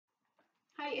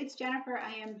It's Jennifer.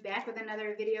 I am back with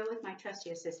another video with my trusty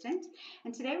assistant.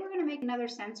 And today we're going to make another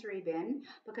sensory bin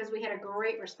because we had a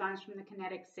great response from the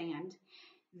kinetic sand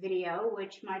video,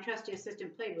 which my trusty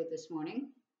assistant played with this morning.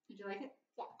 Did you like it?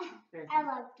 Yeah, Very I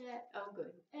loved it. Oh,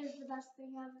 good. It was the best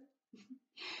thing ever.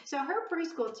 So her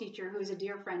preschool teacher, who's a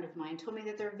dear friend of mine, told me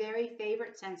that their very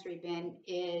favorite sensory bin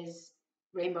is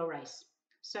rainbow rice.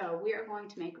 So we are going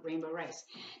to make rainbow rice.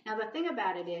 Now the thing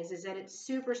about it is that it's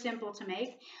super simple to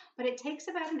make, but it takes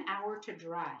about an hour to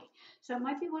dry. So it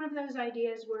might be one of those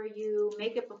ideas where you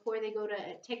make it before they go to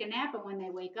take a nap, and when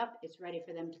they wake up, it's ready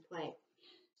for them to play.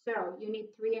 So you need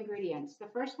 3 ingredients. The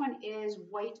first one is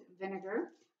white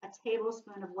vinegar, a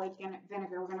tablespoon of white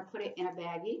vinegar. We're going to put it in a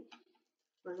baggie.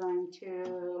 We're going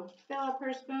to fill up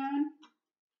her spoon.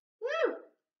 Woo!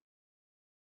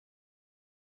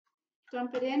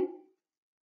 Dump it in.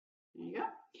 There you go.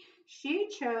 She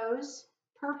chose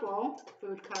purple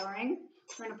food coloring.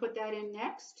 We're going to put that in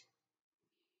next.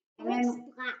 And it looks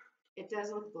then black. It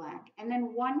does look black. And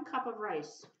then 1 cup of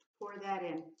rice. Pour that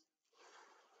in.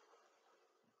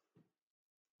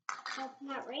 That's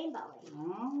not rainbowy.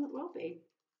 Oh, it will be.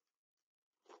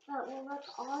 But we'll look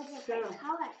all different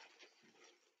colors.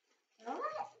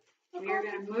 We are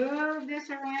going to move this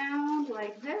around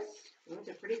like this. Oh, it's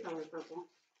a pretty color, purple.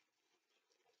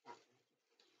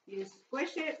 You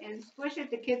squish it and squish it.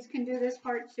 The kids can do this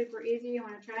part super easy. You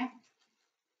want to try?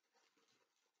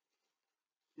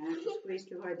 Not to squeeze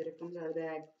too hard that it comes out of the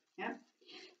bag. Yep.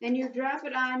 Then you drop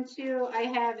it onto, I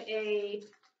have a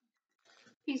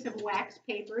piece of wax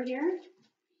paper here.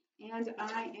 And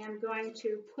I am going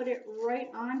to put it right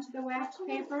onto the wax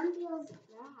paper. It feels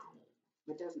dry.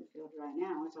 It doesn't feel dry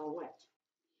now. It's all wet.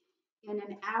 In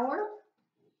an hour,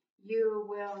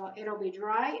 it'll be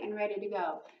dry and ready to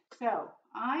go. So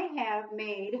I have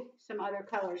made some other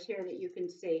colors here that you can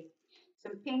see.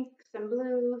 Some pink, some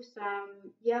blue,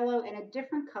 some yellow, and a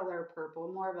different color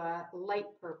purple, more of a light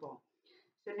purple.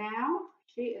 So now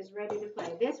she is ready to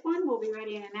play. This one will be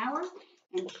ready in an hour,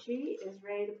 and she is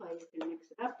ready to play. You can mix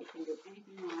it up. You can do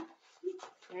anything you want.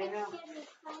 There you go.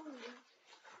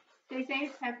 Stay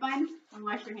safe, have fun, and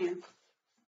wash your hands.